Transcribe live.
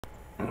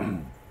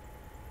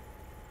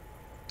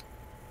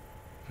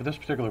For this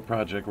particular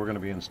project, we're going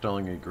to be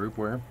installing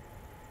eGroupware.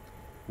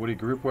 What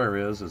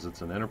eGroupware is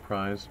it's an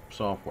enterprise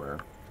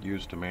software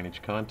used to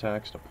manage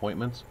contacts,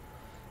 appointments,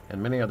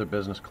 and many other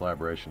business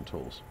collaboration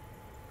tools.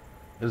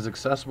 It is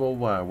accessible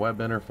via a web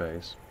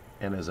interface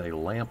and is a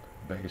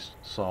LAMP-based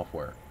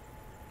software.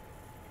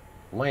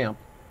 LAMP,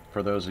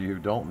 for those of you who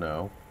don't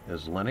know,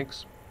 is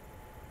Linux,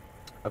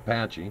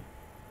 Apache,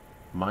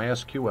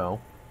 MySQL,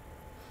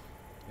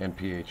 and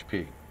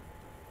PHP.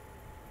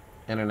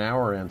 And in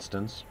our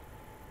instance,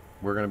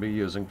 we're going to be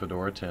using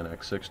Fedora 10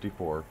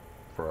 x64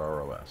 for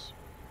our OS.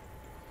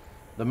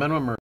 The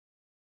minimum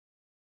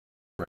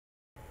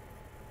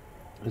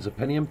is a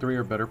Pentium 3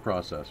 or better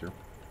processor,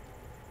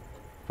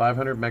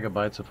 500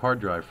 megabytes of hard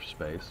drive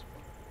space,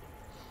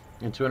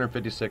 and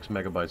 256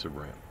 megabytes of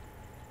RAM.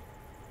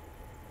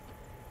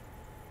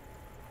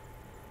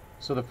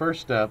 So the first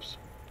steps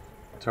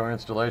to our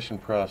installation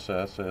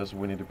process is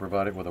we need to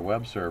provide it with a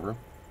web server.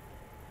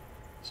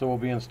 So we'll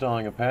be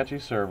installing Apache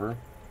server,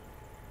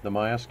 the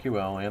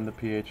MySQL, and the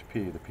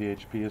PHP. The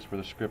PHP is for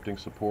the scripting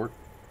support.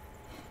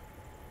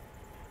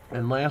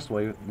 And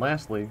lastly,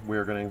 we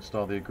are going to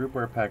install the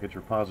eGroupware package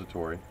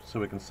repository so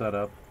we can set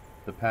up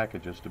the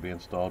packages to be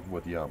installed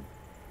with Yum.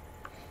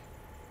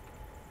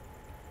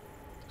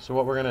 So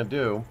what we're going to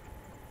do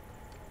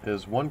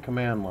is one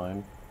command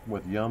line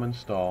with Yum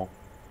install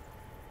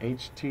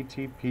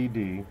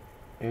httpd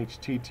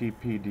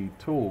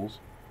tools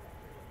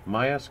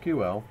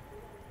MySQL,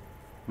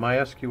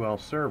 MySQL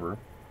server,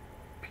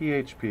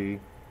 PHP,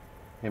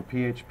 and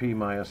PHP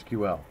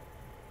MySQL.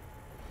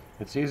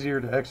 It's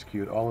easier to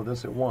execute all of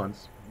this at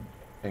once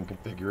and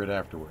configure it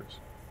afterwards.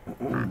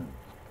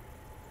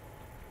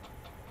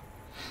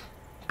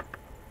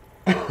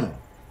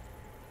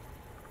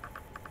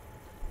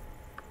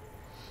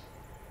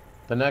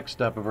 The next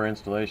step of our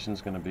installation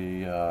is going to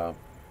be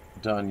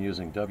done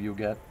using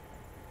wget,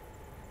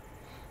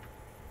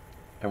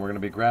 and we're going to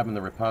be grabbing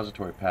the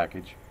repository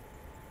package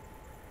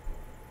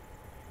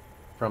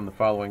from the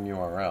following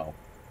URL.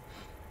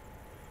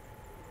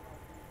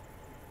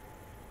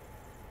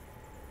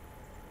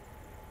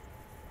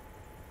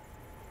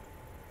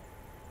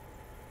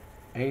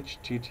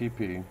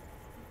 http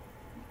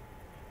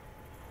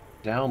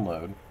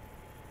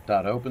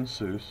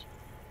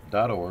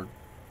download.openSUSE.org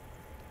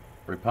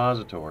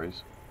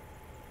repositories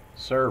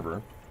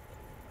server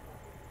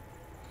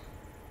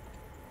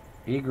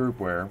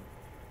eGroupware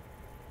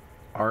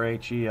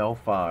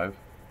RHEL5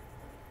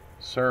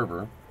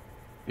 server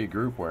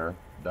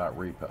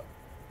eGroupware.repo.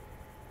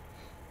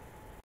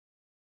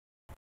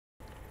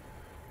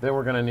 Then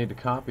we're going to need to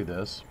copy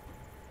this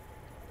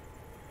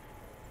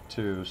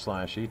to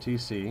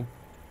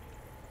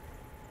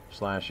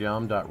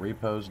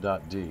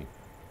 /etc/yum.repos.d.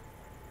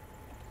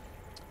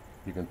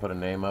 You can put a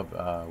name of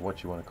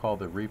what you want to call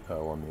the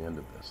repo on the end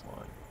of this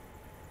line.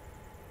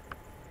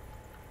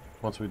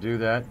 Once we do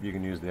that, you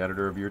can use the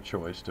editor of your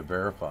choice to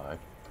verify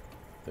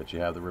that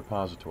you have the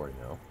repository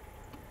now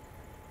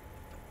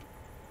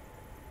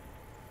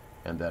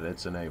and that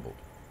it's enabled.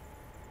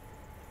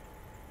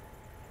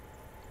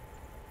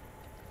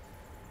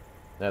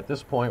 At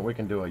this point, we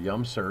can do a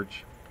Yum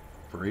search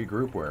for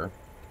eGroupware,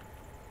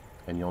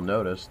 and you'll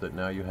notice that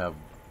now you have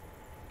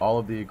all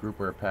of the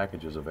eGroupware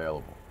packages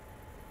available.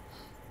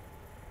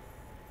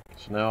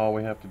 So now all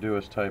we have to do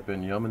is type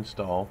in Yum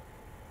install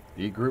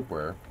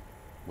eGroupware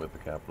with the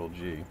capital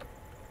G,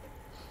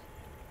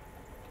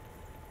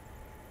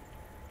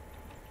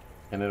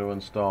 and it'll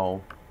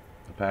install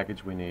the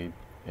package we need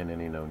and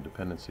any known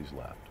dependencies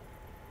left.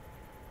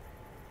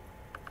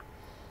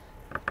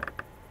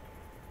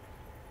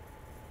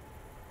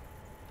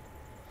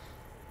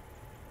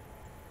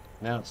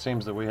 Now it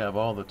seems that we have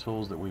all the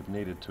tools that we've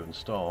needed to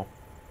install.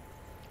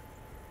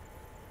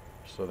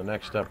 So the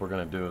next step we're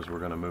going to do is we're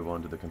going to move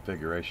on to the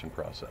configuration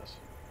process.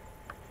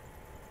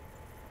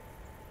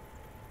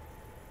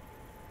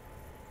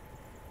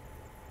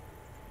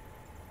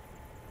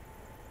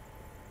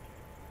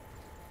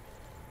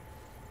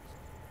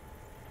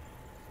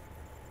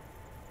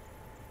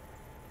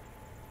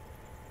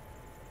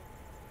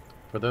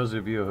 For those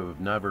of you who have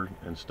never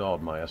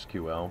installed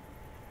MySQL,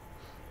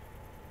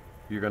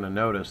 you're going to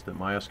notice that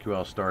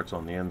MySQL starts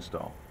on the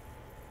install.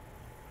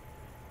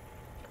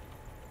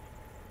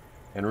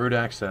 And root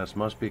access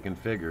must be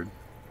configured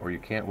or you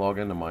can't log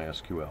into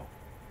MySQL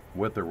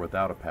with or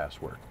without a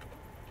password.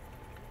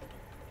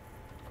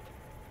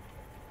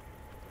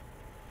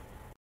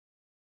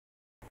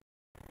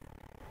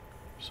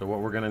 So what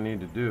we're going to need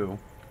to do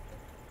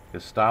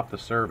is stop the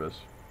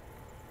service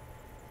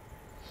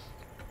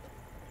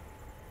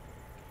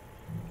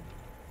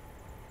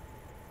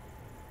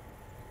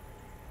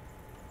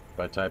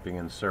by typing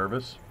in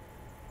service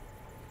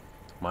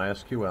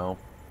MySQL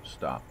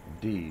stop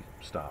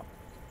stop.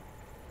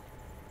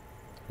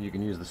 You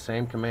can use the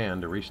same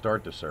command to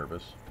restart the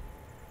service,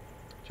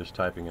 just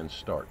typing in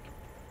start.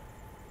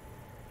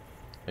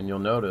 And you'll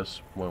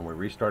notice when we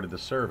restarted the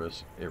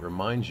service, it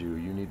reminds you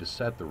need to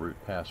set the root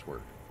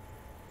password.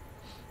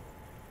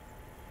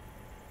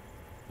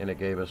 And it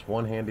gave us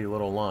one handy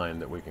little line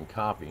that we can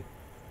copy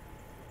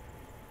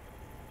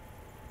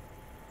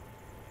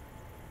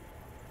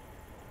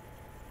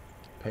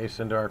paste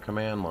into our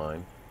command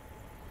line,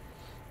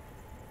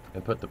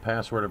 and put the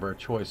password of our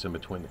choice in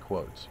between the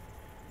quotes.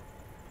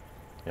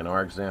 In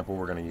our example,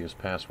 we're going to use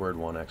password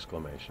 1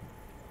 exclamation.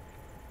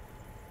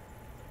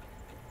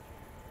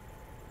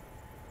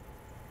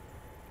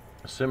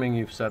 Assuming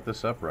you've set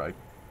this up right,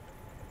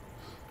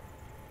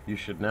 you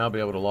should now be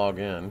able to log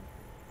in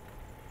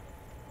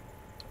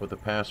with the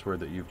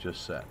password that you've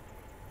just set.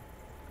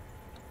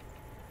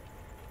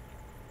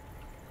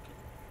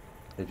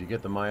 If you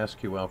get the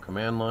MySQL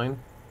command line,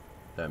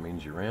 that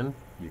means you're in.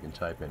 You can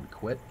type in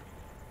quit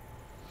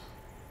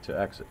to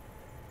exit.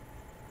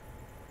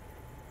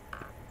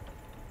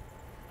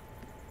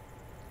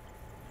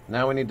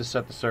 Now we need to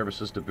set the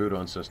services to boot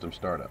on system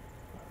startup.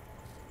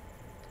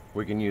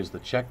 We can use the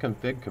check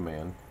config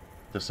command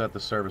to set the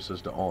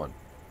services to on.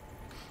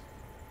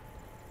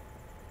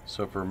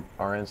 So for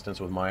our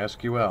instance with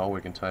MySQL, we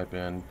can type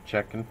in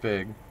check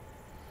config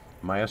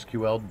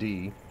MySQL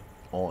D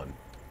on.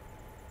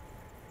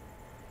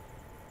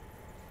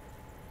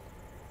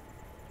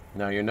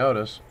 Now you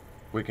notice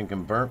we can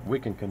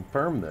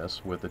confirm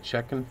this with the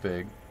check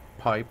config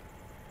pipe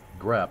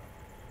grep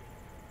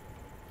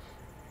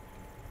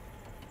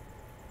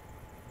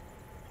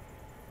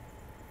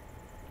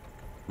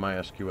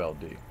MySQL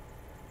D.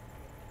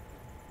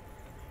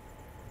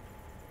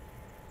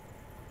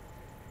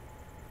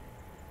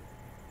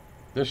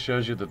 This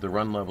shows you that the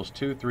run levels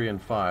 2, 3,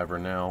 and 5 are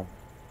now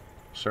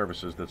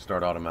services that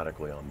start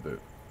automatically on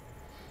boot.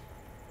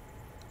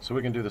 So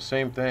we can do the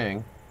same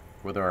thing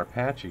with our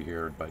Apache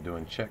here by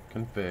doing check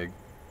config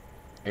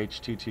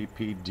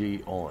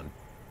HTTPD on.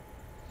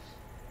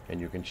 And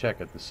you can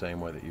check it the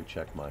same way that you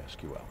check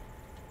MySQL.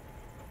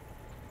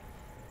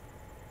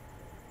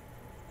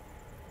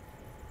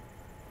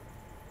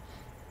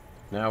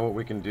 Now what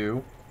we can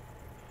do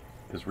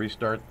is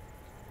restart.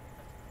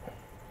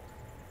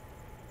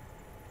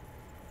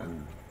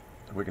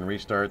 We can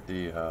restart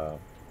the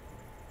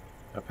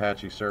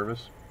Apache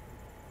service.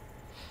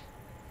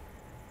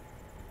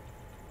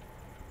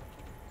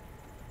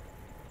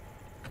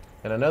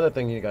 And another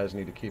thing you guys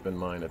need to keep in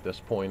mind at this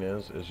point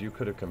is you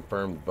could have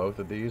confirmed both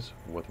of these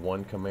with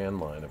one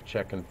command line of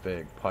check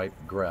config pipe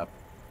grep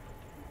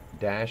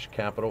dash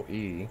capital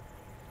E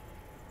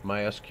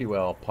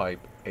MySQL pipe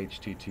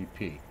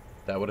HTTP.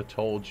 That would have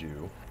told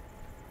you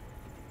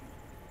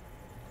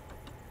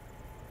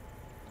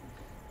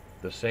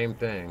the same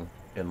thing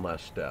in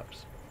less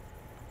steps.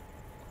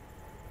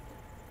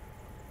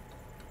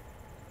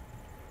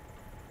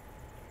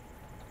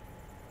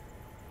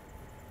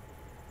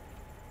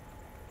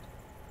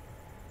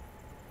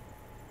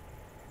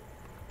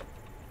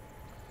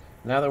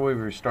 Now that we've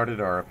restarted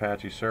our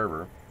Apache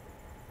server,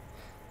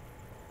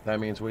 that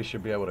means we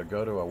should be able to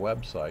go to a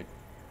website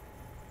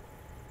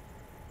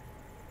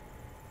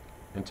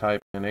and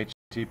type in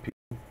HTTP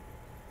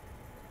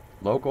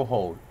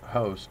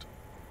localhost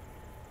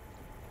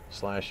 /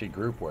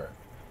 eGroupware.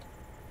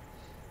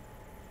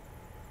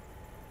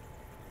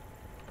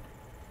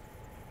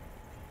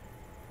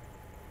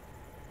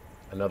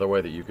 Another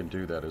way that you can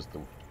do that is the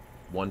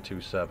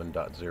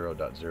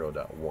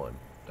 127.0.0.1.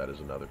 That is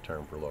another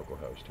term for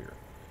localhost here.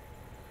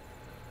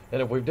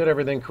 And if we did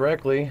everything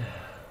correctly,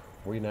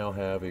 we now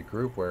have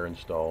eGroupware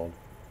installed,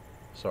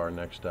 so our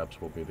next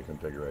steps will be the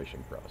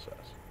configuration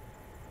process.